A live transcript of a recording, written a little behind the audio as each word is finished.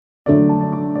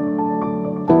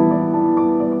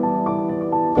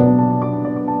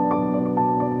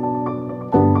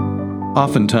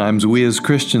Oftentimes, we as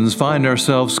Christians find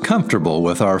ourselves comfortable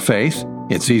with our faith.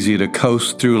 It's easy to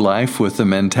coast through life with the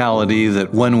mentality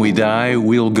that when we die,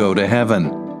 we'll go to heaven.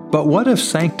 But what if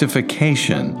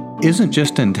sanctification isn't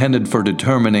just intended for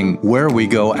determining where we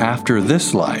go after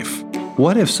this life?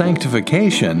 What if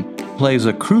sanctification plays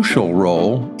a crucial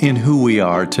role in who we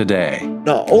are today?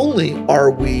 Not only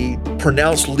are we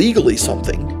pronounced legally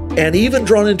something, and even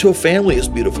drawn into a family as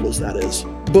beautiful as that is,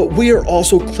 but we are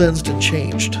also cleansed and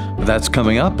changed. That's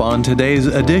coming up on today's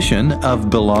edition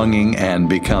of Belonging and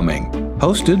Becoming,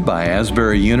 hosted by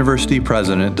Asbury University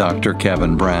President Dr.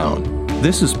 Kevin Brown.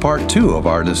 This is part 2 of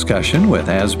our discussion with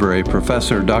Asbury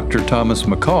Professor Dr. Thomas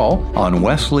McCall on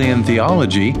Wesleyan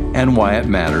theology and why it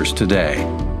matters today.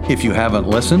 If you haven't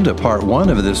listened to part 1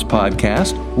 of this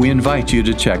podcast, we invite you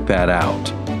to check that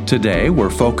out. Today, we're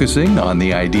focusing on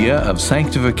the idea of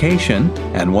sanctification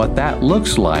and what that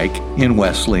looks like in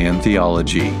Wesleyan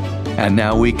theology. And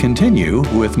now we continue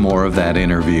with more of that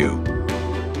interview.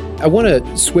 I want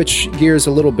to switch gears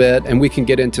a little bit, and we can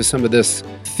get into some of this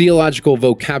theological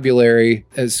vocabulary.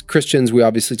 As Christians, we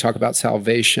obviously talk about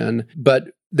salvation, but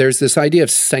there's this idea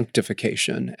of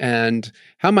sanctification. And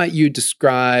how might you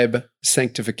describe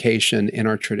sanctification in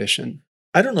our tradition?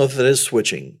 I don't know if that is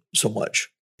switching so much.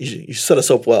 You set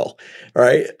us up well, all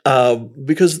right?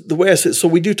 Because the way I say it, so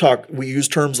we use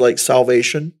terms like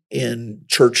salvation in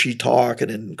churchy talk and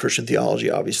in Christian theology,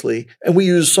 obviously. And we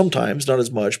use sometimes, not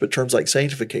as much, but terms like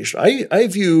sanctification. I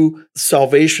view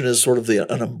salvation as sort of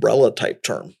an umbrella type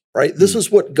term, right? This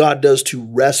is what God does to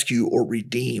rescue or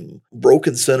redeem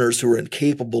broken sinners who are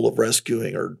incapable of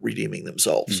rescuing or redeeming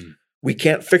themselves. We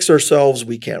can't fix ourselves.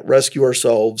 We can't rescue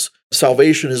ourselves.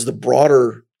 Salvation is the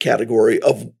broader category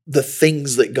of the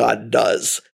things that God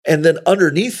does. And then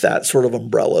underneath that sort of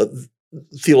umbrella,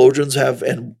 theologians have,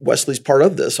 and Wesley's part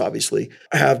of this, obviously,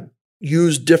 have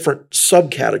used different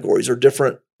subcategories or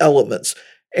different elements.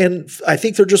 And I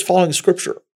think they're just following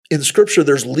Scripture. In Scripture,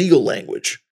 there's legal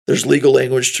language. There's legal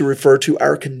language to refer to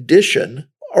our condition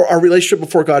or our relationship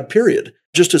before God, period,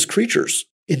 just as creatures.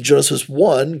 In Genesis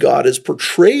 1, God is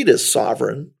portrayed as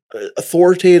sovereign,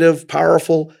 authoritative,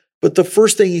 powerful. But the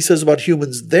first thing he says about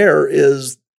humans there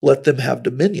is, let them have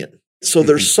dominion. So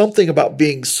there's something about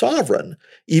being sovereign,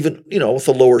 even, with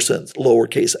a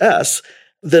lowercase s,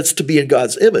 that's to be in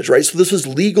God's image, right? So this is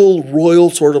legal, royal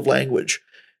sort of language.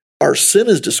 Our sin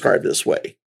is described this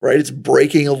way, right? It's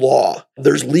breaking a law.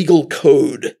 There's legal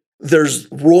code.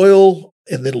 There's royal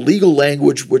and then legal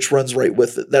language, which runs right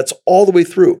with it. That's all the way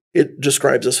through. It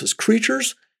describes us as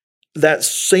creatures. That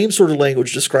same sort of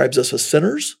language describes us as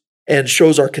sinners and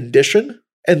shows our condition.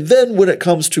 And then when it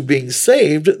comes to being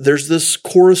saved, there's this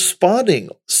corresponding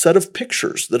set of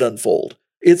pictures that unfold.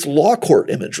 It's law court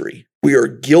imagery. We are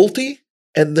guilty,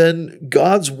 and then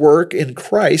God's work in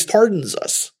Christ pardons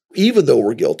us. Even though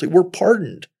we're guilty, we're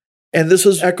pardoned. And this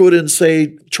is echoed in,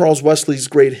 say, Charles Wesley's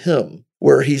great hymn,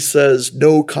 where he says,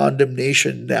 no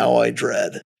condemnation now I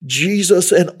dread.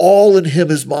 Jesus and all in him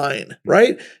is mine,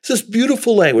 right? It's this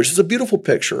beautiful language. It's a beautiful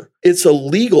picture. It's a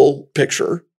legal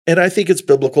picture. And I think it's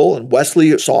biblical, and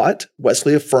Wesley saw it,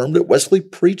 Wesley affirmed it, Wesley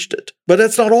preached it. But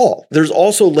that's not all. There's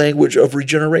also language of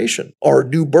regeneration or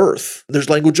new birth. There's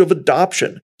language of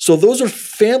adoption. So those are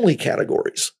family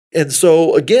categories. And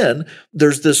so again,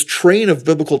 there's this train of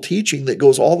biblical teaching that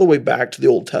goes all the way back to the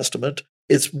Old Testament.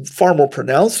 It's far more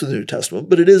pronounced in the New Testament,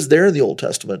 but it is there in the Old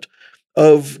Testament,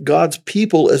 of God's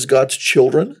people as God's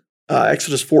children.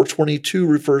 Exodus 4:22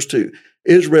 refers to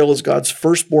Israel as God's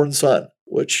firstborn son,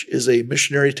 which is a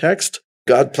missionary text.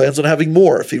 God plans on having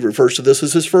more if he refers to this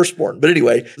as his firstborn. But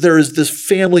anyway, there is this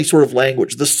family sort of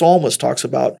language. The psalmist talks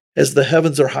about, as the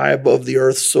heavens are high above the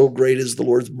earth, so great is the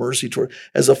Lord's mercy toward,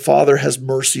 as a father has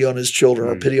mercy on his children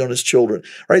or pity on his children,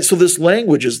 right? So this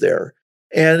language is there.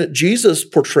 And Jesus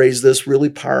portrays this really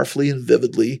powerfully and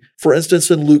vividly. For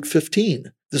instance, in Luke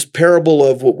 15, this parable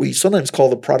of what we sometimes call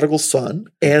the prodigal son,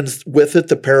 and with it,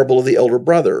 the parable of the elder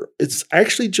brother. It's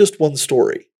actually just one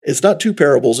story. It's not two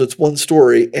parables, it's one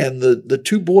story, and the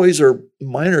two boys are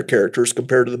minor characters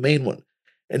compared to the main one.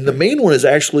 And the main one is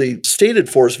actually stated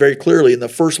for us very clearly in the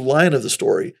first line of the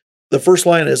story. The first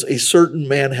line is, a certain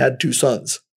man had two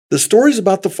sons. The story's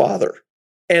about the father.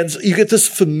 And you get this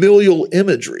familial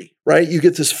imagery, right? You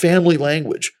get this family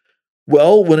language.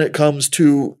 Well, when it comes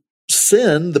to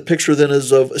sin, the picture then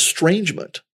is of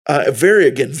estrangement.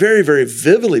 Very, very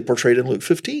vividly portrayed in Luke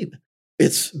 15.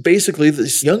 It's basically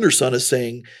this younger son is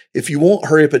saying, if you won't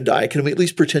hurry up and die, can we at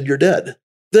least pretend you're dead?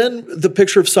 Then the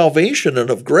picture of salvation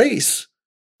and of grace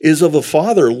is of a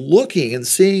father looking and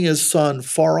seeing his son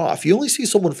far off. You only see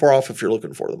someone far off if you're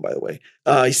looking for them, by the way.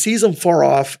 He sees them far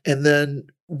off and then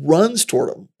runs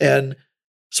toward them. And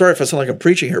sorry if I sound like I'm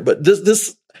preaching here, but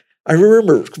this I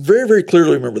remember very, very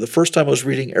clearly remember the first time I was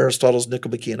reading Aristotle's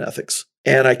Nicomachean Ethics.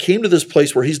 And I came to this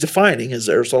place where he's defining, as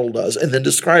Aristotle does, and then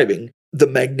describing the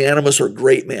magnanimous or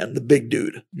great man, the big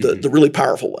dude, the really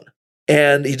powerful one.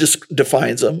 And he just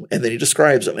defines him, and then he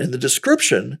describes him. And the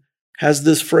description has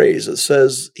this phrase. It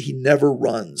says, he never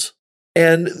runs.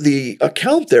 And the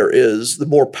account there is, the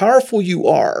more powerful you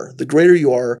are, the greater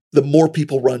you are, the more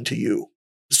people run to you.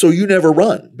 So you never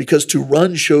run, because to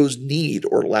run shows need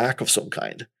or lack of some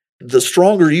kind. The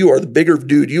stronger you are, the bigger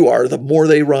dude you are, the more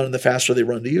they run and the faster they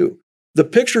run to you. The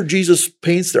picture Jesus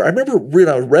paints there, I remember when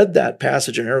I read that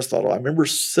passage in Aristotle, I remember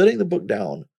setting the book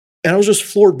down, and I was just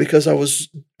floored because I was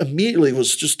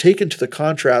just taken to the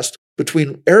contrast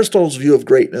between Aristotle's view of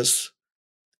greatness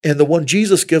and the one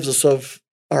Jesus gives us of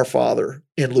our Father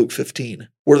in Luke 15,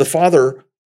 where the Father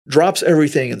drops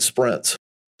everything and sprints.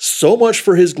 So much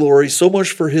for his glory, so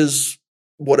much for his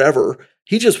whatever.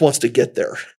 He just wants to get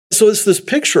there. So it's this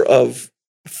picture of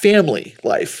family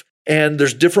life. And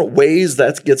there's different ways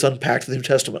that gets unpacked in the New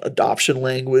Testament. Adoption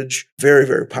language, very,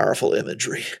 very powerful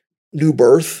imagery. New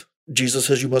birth, Jesus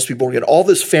says you must be born again. All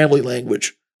this family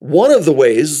language. One of the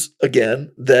ways,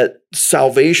 again, that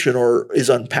salvation is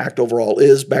unpacked overall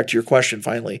is, back to your question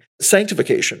finally,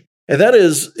 sanctification. And that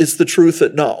is, it's the truth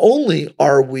that not only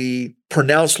are we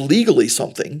pronounced legally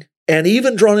something, and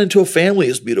even drawn into a family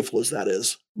as beautiful as that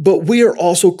is, but we are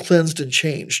also cleansed and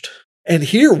changed. And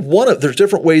here, there's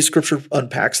different ways Scripture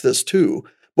unpacks this too,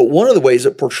 but one of the ways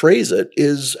it portrays it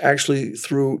is actually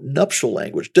through nuptial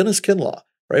language. Dennis Kinlaw,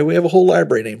 right? We have a whole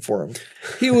library name for him.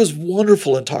 He was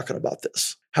wonderful in talking about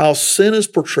this, how sin is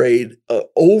portrayed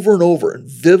over and over and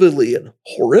vividly and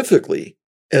horrifically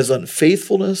as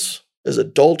unfaithfulness, as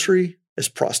adultery, as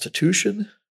prostitution.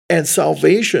 And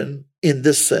salvation, in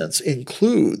this sense,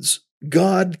 includes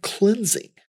God cleansing.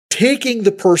 Taking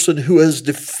the person who has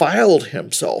defiled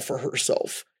himself or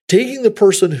herself, taking the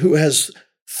person who has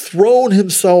thrown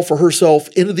himself or herself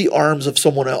into the arms of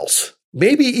someone else,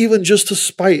 maybe even just to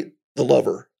spite the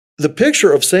lover. The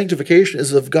picture of sanctification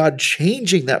is of God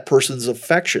changing that person's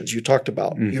affections you talked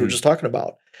about, you were just talking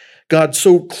about. God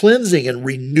so cleansing and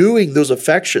renewing those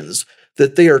affections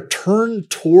that they are turned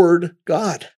toward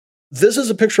God. This is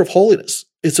a picture of holiness.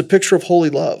 It's a picture of holy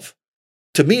love.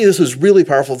 To me, this is really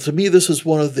powerful. To me, this is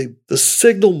one of the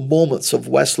signal moments of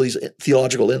Wesley's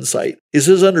theological insight, is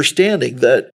his understanding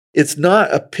that it's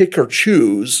not a pick or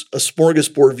choose, a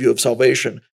smorgasbord view of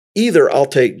salvation. Either I'll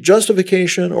take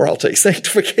justification or I'll take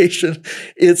sanctification.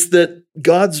 It's that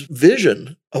God's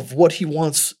vision of what he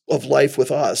wants of life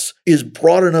with us is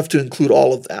broad enough to include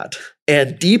all of that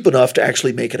and deep enough to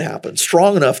actually make it happen,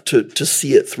 strong enough to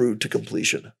see it through to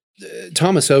completion.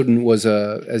 Thomas Oden was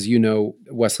as you know,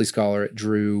 Wesley scholar at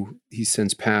Drew. He's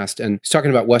since passed, and he's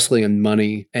talking about Wesley and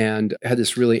money, and had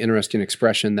this really interesting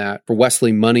expression that for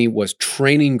Wesley, money was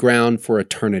training ground for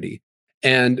eternity.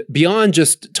 And beyond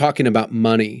just talking about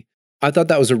money, I thought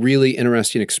that was a really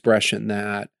interesting expression,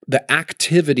 that the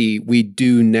activity we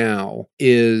do now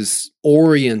is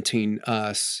orienting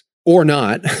us, or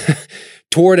not,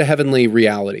 toward a heavenly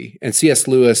reality. And C.S.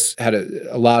 Lewis had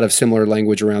a lot of similar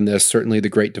language around this. Certainly the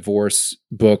Great Divorce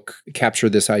book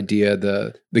captured this idea,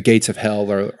 the gates of hell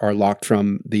are locked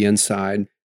from the inside.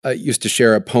 I used to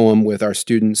share a poem with our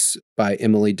students by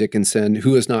Emily Dickinson: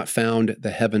 who has not found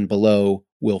the heaven below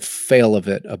will fail of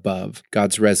it above.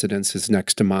 God's residence is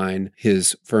next to mine.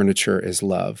 His furniture is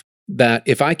love. That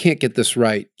if I can't get this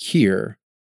right here,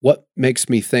 what makes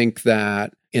me think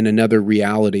that in another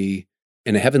reality,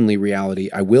 in a heavenly reality,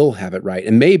 I will have it right?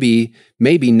 And maybe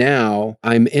now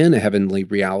I'm in a heavenly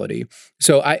reality.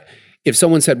 So if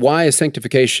someone said, why is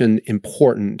sanctification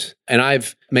important? And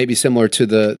I've maybe similar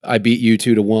to I beat you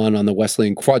 2-1 on the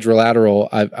Wesleyan quadrilateral,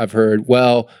 I've heard,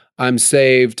 well, I'm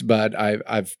saved, but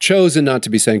I've chosen not to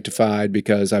be sanctified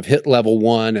because I've hit level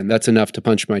 1 and that's enough to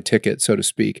punch my ticket, so to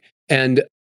speak. And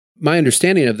my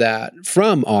understanding of that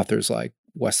from authors like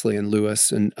Wesley and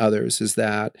Lewis and others is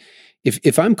that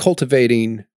if I'm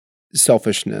cultivating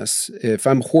selfishness, if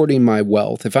I'm hoarding my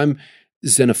wealth, if I'm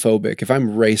xenophobic, if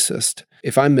I'm racist,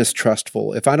 if I'm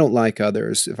mistrustful, if I don't like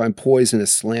others, if I'm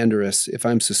poisonous, slanderous, if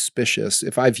I'm suspicious,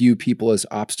 if I view people as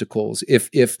obstacles,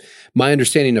 if my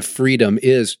understanding of freedom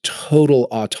is total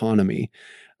autonomy,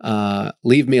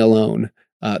 leave me alone,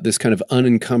 this kind of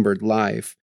unencumbered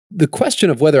life, the question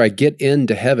of whether I get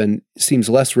into heaven seems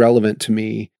less relevant to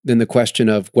me than the question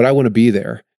of would I want to be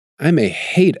there? I may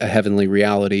hate a heavenly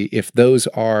reality if those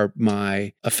are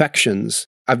my affections.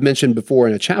 I've mentioned before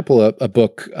in a chapel a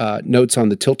book, Notes on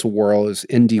the Tilt-A-Whirl, is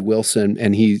N.D. Wilson,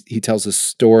 and he tells a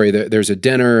story that there's a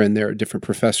dinner and there are different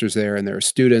professors there and there are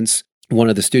students. One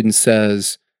of the students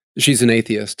says, she's an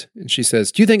atheist, and she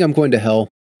says, "Do you think I'm going to hell?"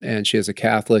 And she has a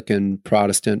Catholic and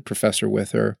Protestant professor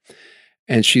with her.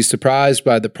 And she's surprised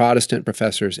by the Protestant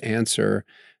professor's answer.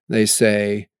 They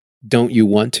say, "Don't you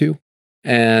want to?"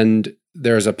 And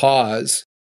there's a pause.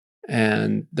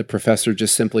 And the professor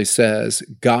just simply says,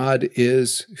 "God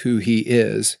is who he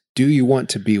is. Do you want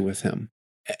to be with him?"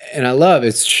 And I love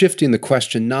it's shifting the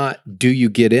question, not do you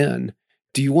get in?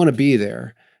 Do you want to be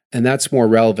there? And that's more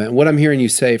relevant. What I'm hearing you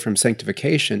say from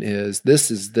sanctification is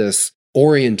this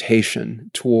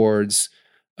orientation towards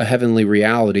a heavenly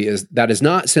reality that is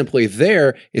not simply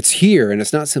there, it's here, and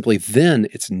it's not simply then,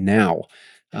 it's now.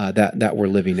 That we're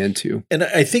living into. And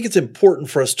I think it's important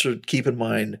for us to keep in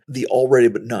mind the already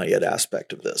but not yet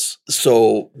aspect of this.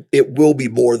 So it will be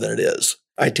more than it is.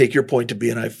 I take your point to be,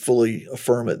 and I fully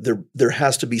affirm it, there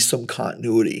has to be some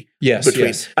continuity. Yes, between.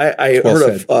 yes. I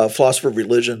heard a philosopher of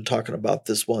religion talking about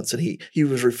this once, and he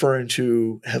was referring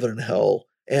to heaven and hell,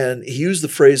 and he used the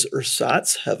phrase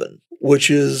ersatz heaven,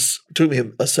 which took me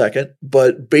a second,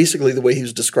 but basically the way he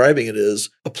was describing it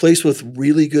is a place with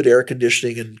really good air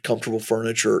conditioning and comfortable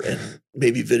furniture and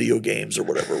maybe video games or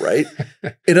whatever, right?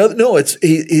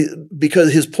 It's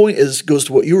because his point goes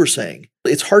to what you were saying.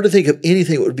 It's hard to think of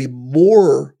anything that would be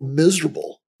more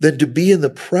miserable than to be in the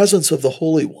presence of the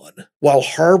Holy One while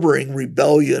harboring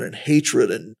rebellion and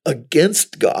hatred and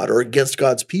against God or against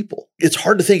God's people. It's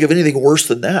hard to think of anything worse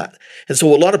than that. And so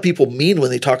what a lot of people mean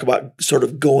when they talk about sort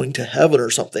of going to heaven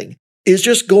or something is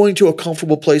just going to a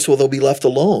comfortable place where they'll be left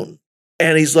alone.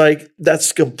 And he's like,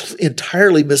 that's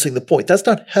entirely missing the point. That's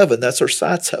not heaven. That's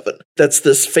ersatz heaven. That's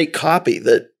this fake copy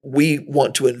that we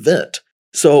want to invent.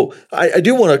 So I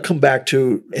do want to come back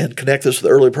to and connect this with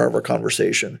the early part of our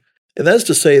conversation. And that's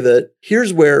to say that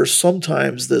here's where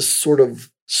sometimes this sort of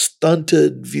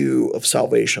stunted view of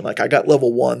salvation, like I got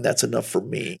level 1, that's enough for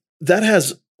me, that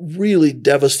has really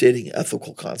devastating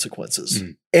ethical consequences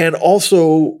and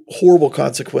also horrible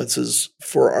consequences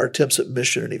for our attempts at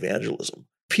mission and evangelism.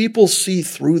 People see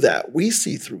through that. We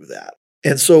see through that.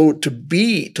 And so to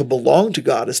belong to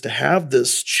God is to have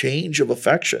this change of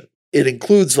affection. It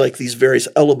includes like these various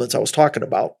elements I was talking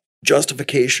about.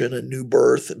 Justification and new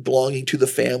birth and belonging to the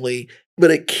family,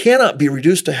 but it cannot be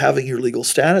reduced to having your legal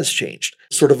status changed,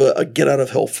 sort of a get out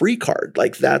of hell free card,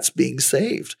 like that's being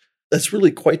saved. That's really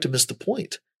quite to miss the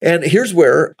point. And here's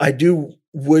where I do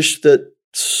wish that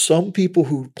some people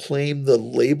who claim the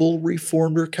label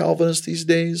Reformed or Calvinist these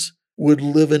days would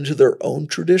live into their own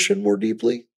tradition more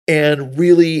deeply and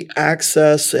really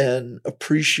access and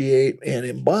appreciate and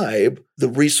imbibe the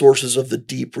resources of the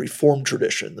deep Reformed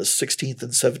tradition, the 16th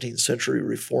and 17th century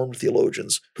Reformed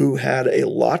theologians who had a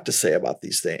lot to say about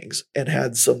these things and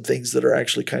had some things that are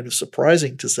actually kind of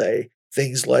surprising to say.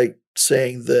 Things like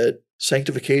saying that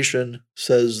sanctification,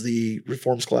 says the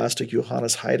Reformed scholastic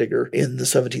Johannes Heidegger in the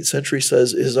 17th century,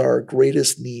 says is our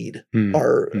greatest need.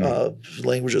 Our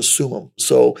language is summum.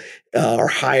 So our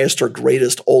highest or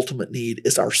greatest ultimate need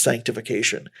is our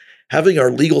sanctification. Having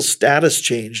our legal status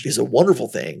changed is a wonderful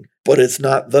thing, but it's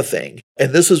not the thing.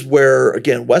 And this is where,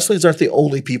 again, Wesleyans aren't the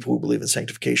only people who believe in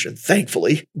sanctification,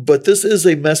 thankfully. But this is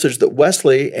a message that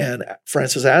Wesley and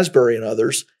Francis Asbury and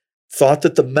others thought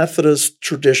that the Methodist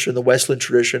tradition, the Wesleyan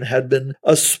tradition, had been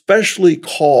especially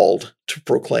called to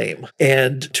proclaim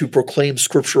and to proclaim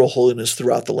scriptural holiness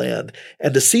throughout the land.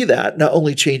 And to see that not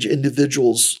only change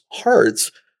individuals'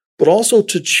 hearts, but also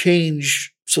to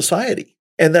change society.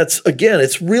 And that's, again,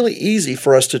 it's really easy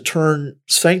for us to turn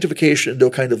sanctification into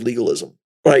a kind of legalism.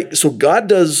 Right. So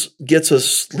God gets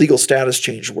us legal status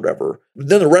change or whatever.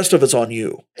 Then the rest of it's on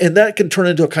you. And that can turn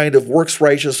into a kind of works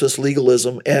righteousness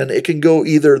legalism. And it can go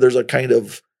either there's a kind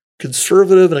of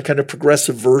conservative and a kind of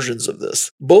progressive versions of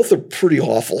this. Both are pretty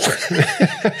awful.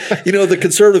 The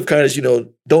conservative kind is,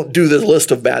 don't do this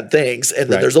list of bad things. And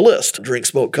then there's a list. Drink,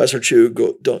 smoke, cuss, or chew.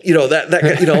 Go, don't, and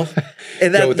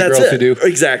that's it.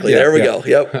 Exactly. Yeah, there we go.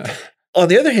 Yep. On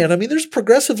the other hand, there's a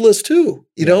progressive list too.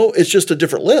 It's just a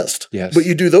different list. Yes. But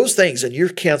you do those things and you're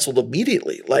canceled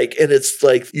immediately. And it's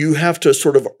like you have to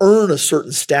sort of earn a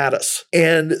certain status.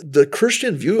 And the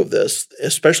Christian view of this,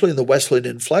 especially in the Wesleyan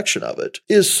inflection of it,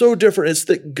 is so different. It's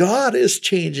that God is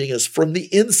changing us from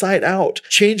the inside out,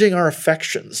 changing our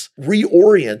affections,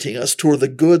 reorienting us toward the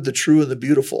good, the true, and the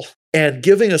beautiful, and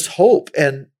giving us hope.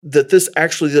 And that this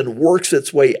actually then works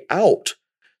its way out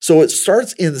So it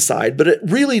starts inside, but it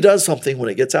really does something when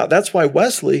it gets out. That's why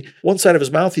Wesley, one side of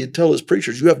his mouth, he'd tell his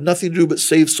preachers, you have nothing to do but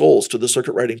save souls, to the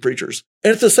circuit riding preachers.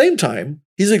 And at the same time,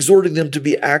 he's exhorting them to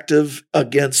be active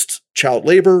against child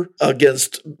labor,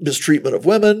 against mistreatment of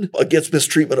women, against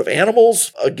mistreatment of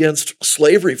animals, against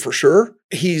slavery for sure.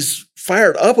 He's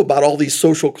fired up about all these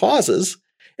social causes.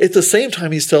 At the same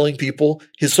time, he's telling people,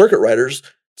 his circuit riders,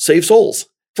 save souls.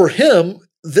 For him,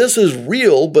 this is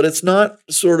real, but it's not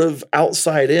sort of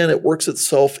outside in. It works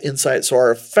itself inside. So our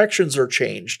affections are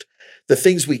changed. The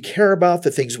things we care about,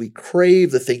 the things we crave,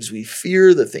 the things we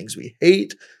fear, the things we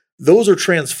hate, those are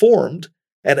transformed.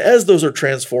 And as those are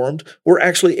transformed, we're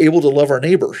actually able to love our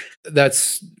neighbor.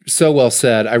 That's so well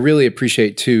said. I really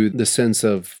appreciate, too, the sense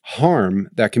of harm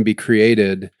that can be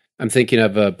created. I'm thinking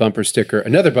of another bumper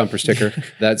sticker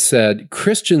that said,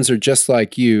 Christians are just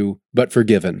like you, but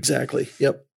forgiven. Exactly.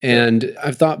 Yep. And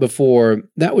I've thought before,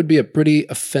 that would be a pretty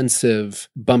offensive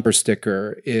bumper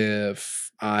sticker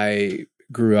if I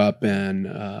grew up in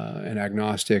an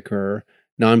agnostic or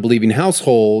non-believing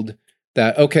household.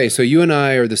 That, okay, so you and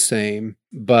I are the same,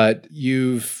 but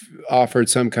you've offered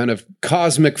some kind of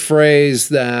cosmic phrase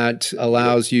that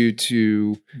allows you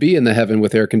to be in the heaven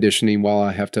with air conditioning while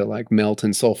I have to like melt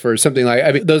in sulfur or something like,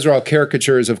 I mean, those are all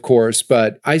caricatures, of course,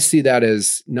 but I see that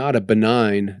as not a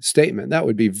benign statement. That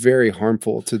would be very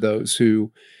harmful to those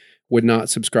who would not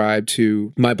subscribe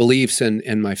to my beliefs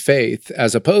and my faith,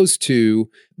 as opposed to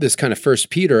this kind of 1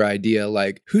 Peter idea,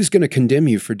 like, who's going to condemn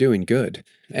you for doing good?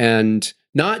 And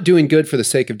not doing good for the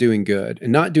sake of doing good,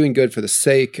 and not doing good for the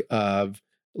sake of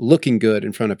looking good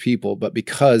in front of people, but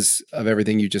because of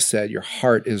everything you just said, your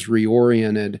heart is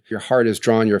reoriented, your heart is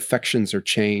drawn, your affections are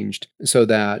changed, so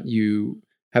that you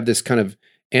have this kind of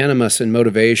animus and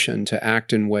motivation to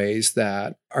act in ways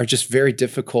that are just very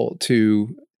difficult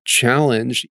to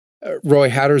challenge. Roy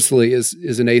Hattersley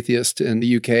is an atheist in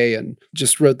the UK and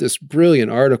just wrote this brilliant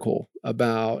article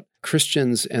about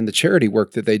Christians and the charity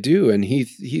work that they do. And he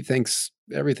thinks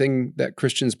everything that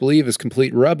Christians believe is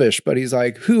complete rubbish. But he's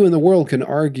like, who in the world can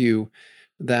argue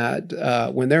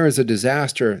that when there is a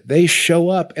disaster, they show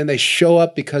up, and they show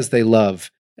up because they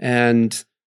love? And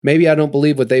maybe I don't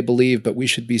believe what they believe, but we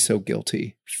should be so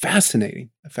guilty. Fascinating,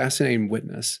 a fascinating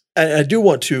witness. I do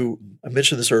want to, I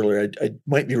mentioned this earlier, I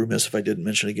might be remiss if I didn't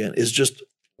mention it again, is just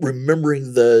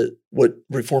remembering what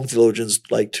Reformed theologians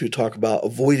like to talk about,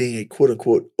 avoiding a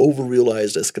quote-unquote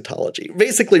over-realized eschatology.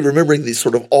 Basically remembering these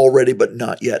sort of already but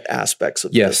not yet aspects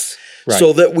of this. Right.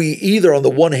 So that we either, on the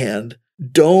one hand,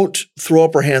 don't throw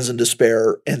up our hands in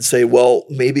despair and say, well,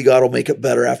 maybe God will make it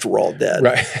better after we're all dead.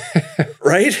 Right.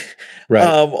 Right? Right.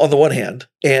 On the one hand,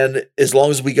 and as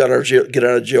long as we got our get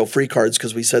out of jail free cards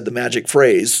because we said the magic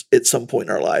phrase at some point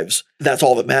in our lives, that's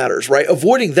all that matters, right?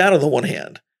 Avoiding that on the one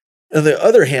hand. On the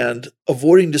other hand,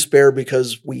 avoiding despair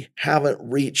because we haven't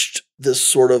reached this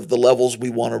sort of the levels we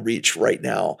want to reach right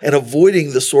now, and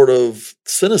avoiding the sort of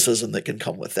cynicism that can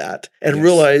come with that, and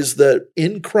realize that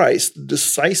in Christ,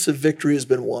 decisive victory has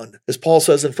been won. As Paul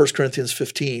says in 1 Corinthians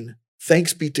 15,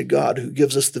 thanks be to God who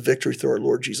gives us the victory through our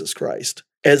Lord Jesus Christ.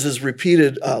 As is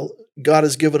repeated, God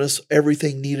has given us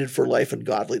everything needed for life and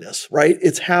godliness, right?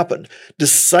 It's happened.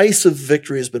 Decisive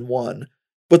victory has been won.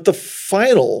 But the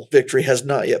final victory has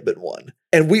not yet been won.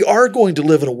 And we are going to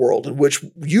live in a world in which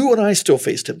you and I still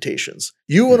face temptations.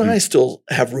 You and I still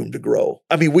have room to grow.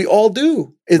 I mean, we all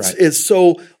do. It's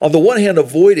so, on the one hand,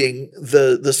 avoiding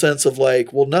the sense of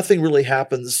like, well, nothing really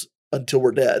happens until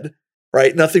we're dead,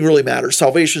 right? Nothing really matters.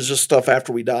 Salvation is just stuff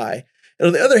after we die. And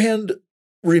on the other hand,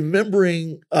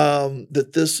 remembering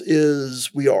that this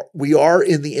is, we are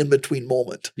in the in-between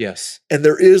moment. Yes. And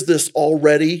there is this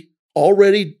already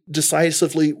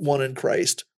decisively won in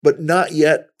Christ, but not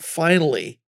yet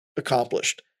finally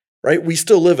accomplished, right? We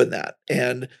still live in that,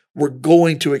 and we're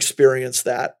going to experience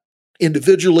that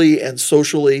individually and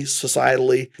socially,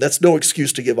 societally. That's no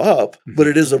excuse to give up, but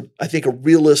it is, I think, a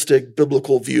realistic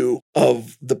biblical view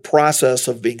of the process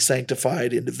of being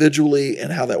sanctified individually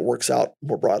and how that works out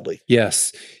more broadly.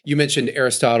 Yes. You mentioned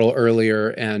Aristotle earlier,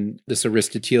 and this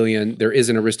Aristotelian, there is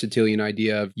an Aristotelian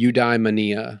idea of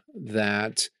eudaimonia,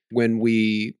 that when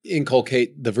we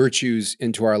inculcate the virtues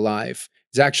into our life,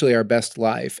 it's actually our best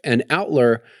life. And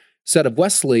Outler said of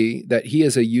Wesley that he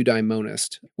is a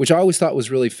eudaimonist, which I always thought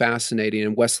was really fascinating.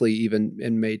 And Wesley even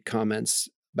made comments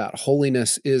about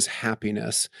holiness is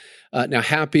happiness. Now,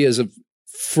 happy is a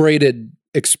freighted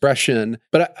expression,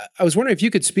 but I was wondering if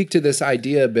you could speak to this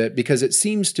idea a bit, because it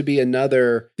seems to be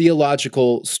another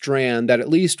theological strand that at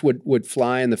least would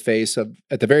fly in the face of,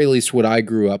 at the very least, what I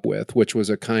grew up with, which was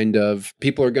a kind of,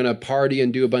 people are going to party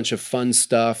and do a bunch of fun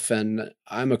stuff, and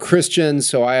I'm a Christian,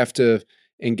 so I have to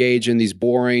engage in these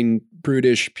boring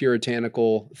prudish,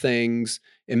 puritanical things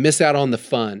and miss out on the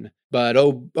fun. But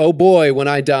oh boy, when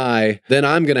I die, then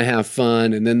I'm going to have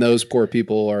fun. And then those poor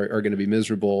people are going to be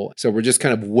miserable. So we're just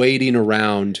kind of waiting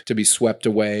around to be swept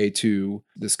away to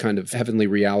this kind of heavenly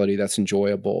reality that's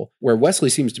enjoyable, where Wesley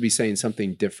seems to be saying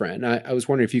something different. And I was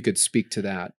wondering if you could speak to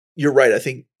that. You're right. I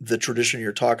think the tradition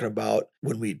you're talking about,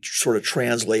 when we sort of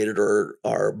translate it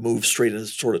or move straight into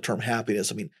sort of term happiness,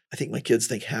 I mean, I think my kids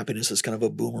think happiness is kind of a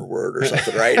boomer word or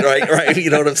something, right? Right. You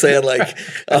know what I'm saying? Like,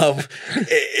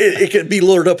 it can be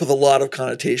loaded up with a lot of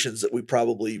connotations that we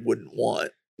probably wouldn't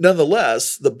want.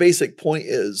 Nonetheless, the basic point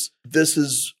is this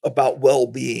is about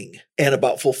well-being and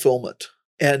about fulfillment.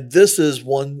 And this is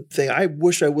one thing I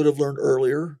wish I would have learned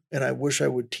earlier, and I wish I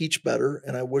would teach better,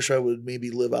 and I wish I would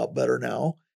maybe live out better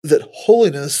now. That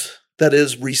holiness, that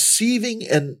is receiving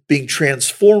and being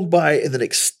transformed by and then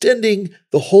extending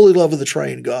the holy love of the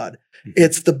triune God,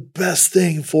 it's the best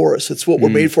thing for us. It's what we're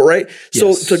made for, right?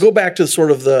 Yes. So to go back to sort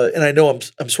of and I know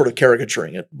I'm sort of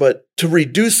caricaturing it, but to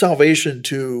reduce salvation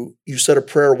to you said a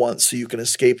prayer once so you can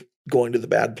escape going to the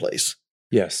bad place.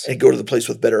 Yes. And go to the place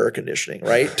with better air conditioning,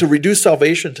 right? To reduce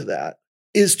salvation to that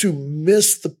is to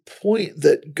miss the point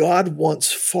that God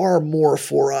wants far more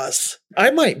for us. I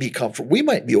might be comfortable. We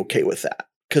might be okay with that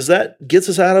because that gets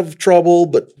us out of trouble,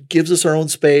 but gives us our own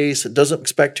space. It doesn't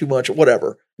expect too much,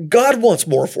 whatever. God wants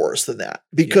more for us than that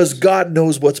because God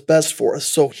knows what's best for us.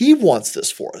 So he wants this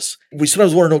for us. We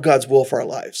sometimes want to know God's will for our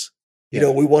lives. You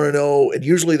know, we want to know, and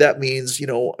usually that means, you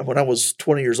know, when I was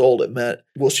 20 years old, it meant,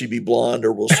 will she be blonde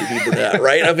or will she be brunette,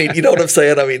 right? I mean, you know what I'm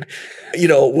saying? I mean, you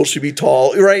know, will she be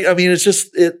tall, right? I mean, it's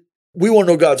just, we want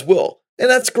to know God's will. And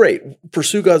that's great.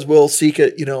 Pursue God's will, seek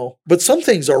it, you know. But some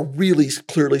things are really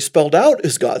clearly spelled out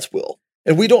as God's will.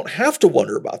 And we don't have to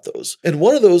wonder about those. And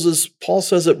one of those is, Paul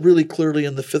says it really clearly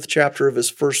in the 5th chapter of his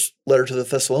first letter to the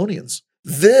Thessalonians.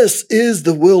 This is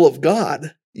the will of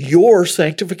God, your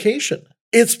sanctification.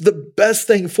 It's the best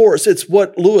thing for us. It's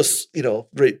what Lewis, you know,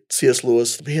 great C.S.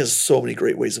 Lewis, he has so many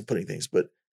great ways of putting things, but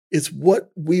it's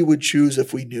what we would choose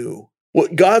if we knew.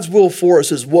 What God's will for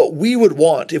us is what we would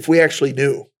want if we actually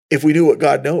knew, if we knew what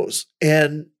God knows.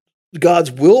 And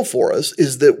God's will for us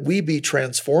is that we be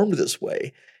transformed this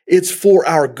way. It's for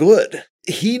our good.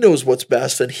 He knows what's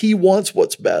best and he wants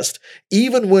what's best,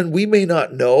 even when we may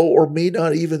not know or may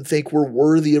not even think we're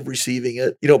worthy of receiving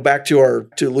it. You know, back to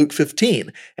Luke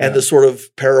 15 and the sort of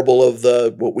parable of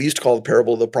what we used to call the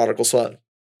parable of the prodigal son.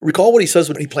 Recall what he says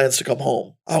when he plans to come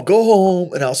home. I'll go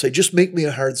home and I'll say, just make me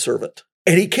a hired servant.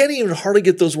 And he can't even hardly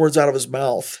get those words out of his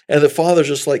mouth. And the father's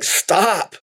just like,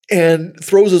 stop, and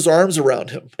throws his arms around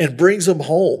him and brings him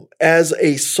home as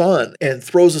a son and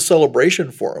throws a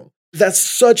celebration for him. That's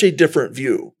such a different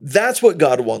view. That's what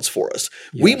God wants for us.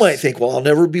 Yes. We might think, well, I'll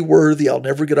never be worthy. I'll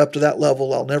never get up to that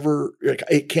level.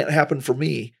 It can't happen for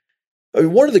me. I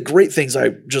mean, one of the great things I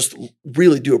just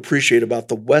really do appreciate about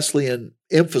the Wesleyan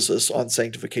emphasis on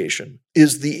sanctification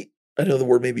is I know the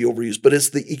word may be overused, but it's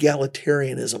the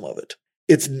egalitarianism of it.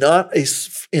 It's not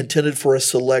intended for a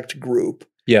select group.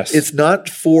 Yes. It's not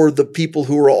for the people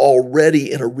who are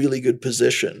already in a really good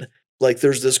position. Like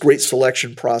there's this great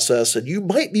selection process, and you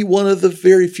might be one of the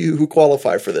very few who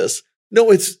qualify for this.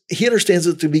 No, he understands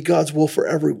it to be God's will for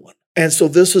everyone. And so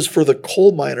this is for the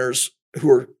coal miners who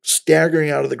are staggering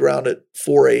out of the ground at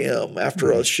 4 a.m.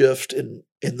 after a shift in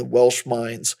the Welsh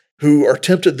mines, who are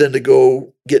tempted then to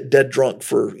go get dead drunk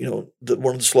for, you know,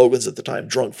 one of the slogans at the time,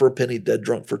 drunk for a penny, dead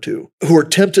drunk for two, who are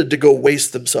tempted to go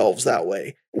waste themselves that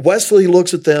way. Wesley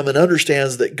looks at them and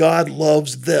understands that God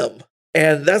loves them.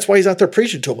 And that's why he's out there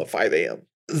preaching to them at 5 a.m.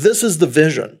 This is the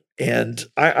vision. And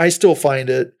I still find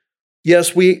it,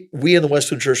 yes, we in the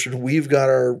Western Church, we've got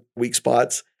our weak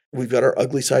spots. We've got our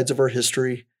ugly sides of our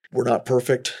history. We're not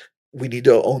perfect. We need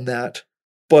to own that.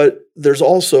 But there's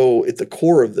also, at the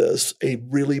core of this, a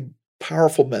really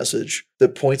powerful message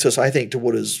that points us, I think, to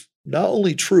what is not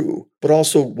only true, but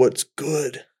also what's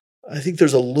good. I think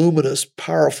there's a luminous,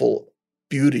 powerful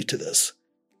beauty to this,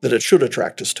 that it should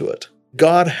attract us to it.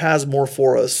 God has more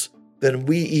for us than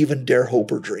we even dare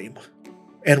hope or dream.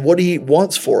 And what he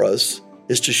wants for us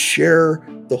is to share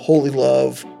the holy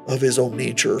love of his own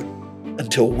nature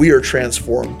until we are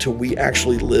transformed, till we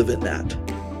actually live in that.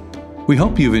 We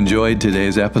hope you've enjoyed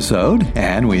today's episode,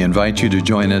 and we invite you to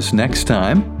join us next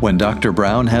time when Dr.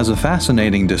 Brown has a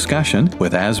fascinating discussion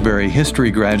with Asbury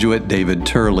history graduate David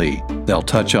Turley. They'll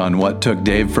touch on what took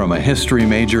Dave from a history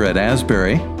major at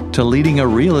Asbury to leading a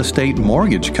real estate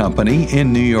mortgage company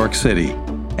in New York City.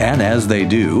 And as they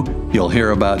do, you'll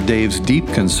hear about Dave's deep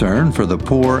concern for the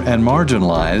poor and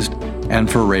marginalized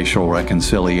and for racial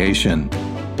reconciliation.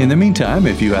 In the meantime,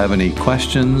 if you have any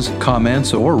questions,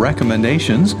 comments, or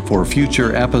recommendations for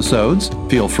future episodes,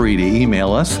 feel free to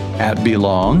email us at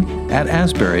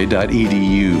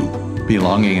belong@asbury.edu.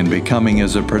 Belonging and Becoming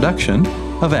is a production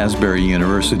of Asbury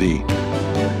University.